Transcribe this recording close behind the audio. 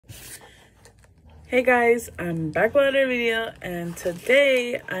Hey guys, I'm back with another video, and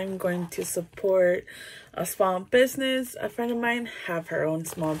today I'm going to support a small business. A friend of mine have her own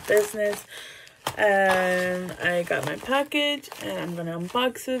small business, and I got my package and I'm gonna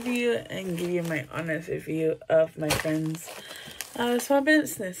unbox it with you and give you my honest review of my friend's small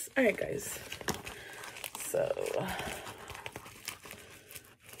business. All right guys, so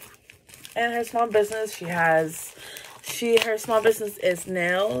and her small business, her small business is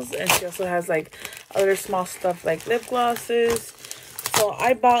nails, and she also has like other small stuff like lip glosses. So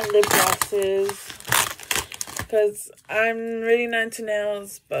I bought lip glosses because I'm really not into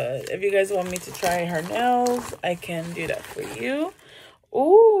nails, but if you guys want me to try her nails, I can do that for you.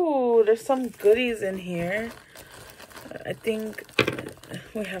 Ooh, there's some goodies in here. I think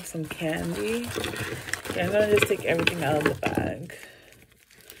we have some candy. Yeah, I'm gonna just take everything out of the bag.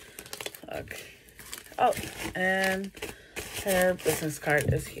 Okay. Oh, and her business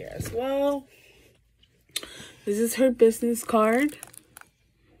card is here as well. This is her business card,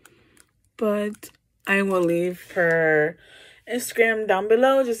 but I will leave her Instagram down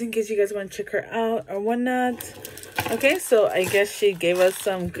below just in case you guys want to check her out or whatnot. Okay, so I guess she gave us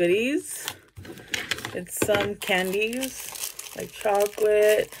some goodies. It's some candies, like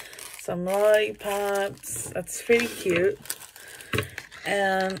chocolate, some lollipops. That's pretty cute.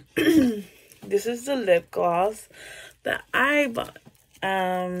 And this is the lip gloss that I bought.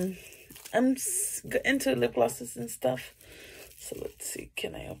 I'm into lip glosses and stuff. So let's see.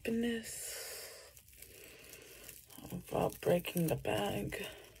 Can I open this without breaking the bag?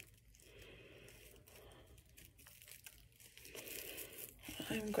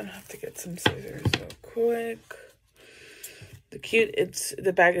 I'm gonna have to get some scissors real quick.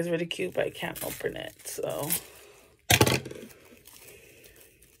 The bag is really cute, but I can't open it, so.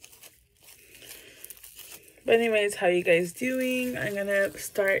 But anyways, how you guys doing? I'm gonna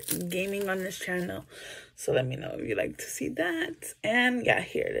start gaming on this channel, so let me know if you like to see that. And yeah,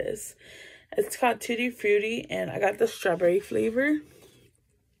 here it is. It's called Tutti Frutti, and I got the strawberry flavor.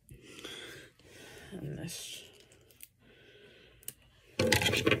 And this.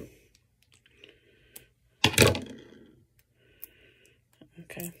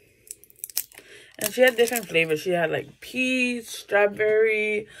 Okay. And she had different flavors. She had like peach,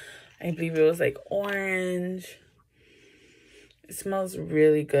 strawberry, I believe it was like orange. It smells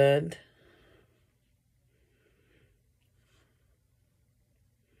really good.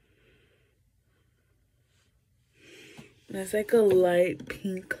 And it's like a light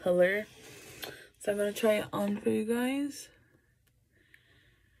pink color. So I'm going to try it on for you guys.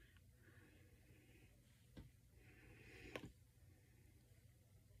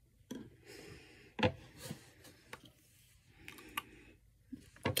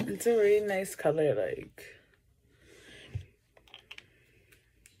 It's a really nice color, like.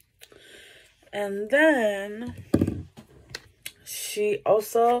 And then she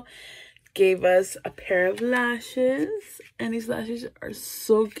also gave us a pair of lashes, and these lashes are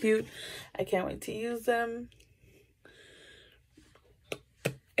so cute. I can't wait to use them.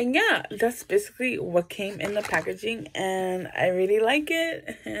 And yeah, that's basically what came in the packaging, and I really like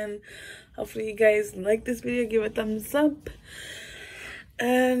it. And hopefully you guys like this video. Give it a thumbs up.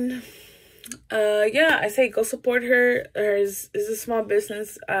 And yeah, I say go support her. Hers is a small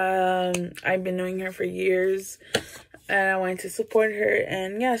business. I've been knowing her for years, and I wanted to support her.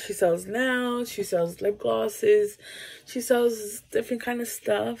 And yeah, she sells nails, she sells lip glosses, she sells different kind of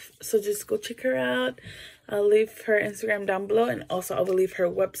stuff. So just go check her out. I'll leave her Instagram down below, and also I will leave her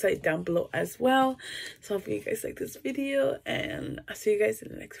website down below as well. So hopefully you guys like this video, and I'll see you guys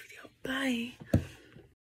in the next video. Bye.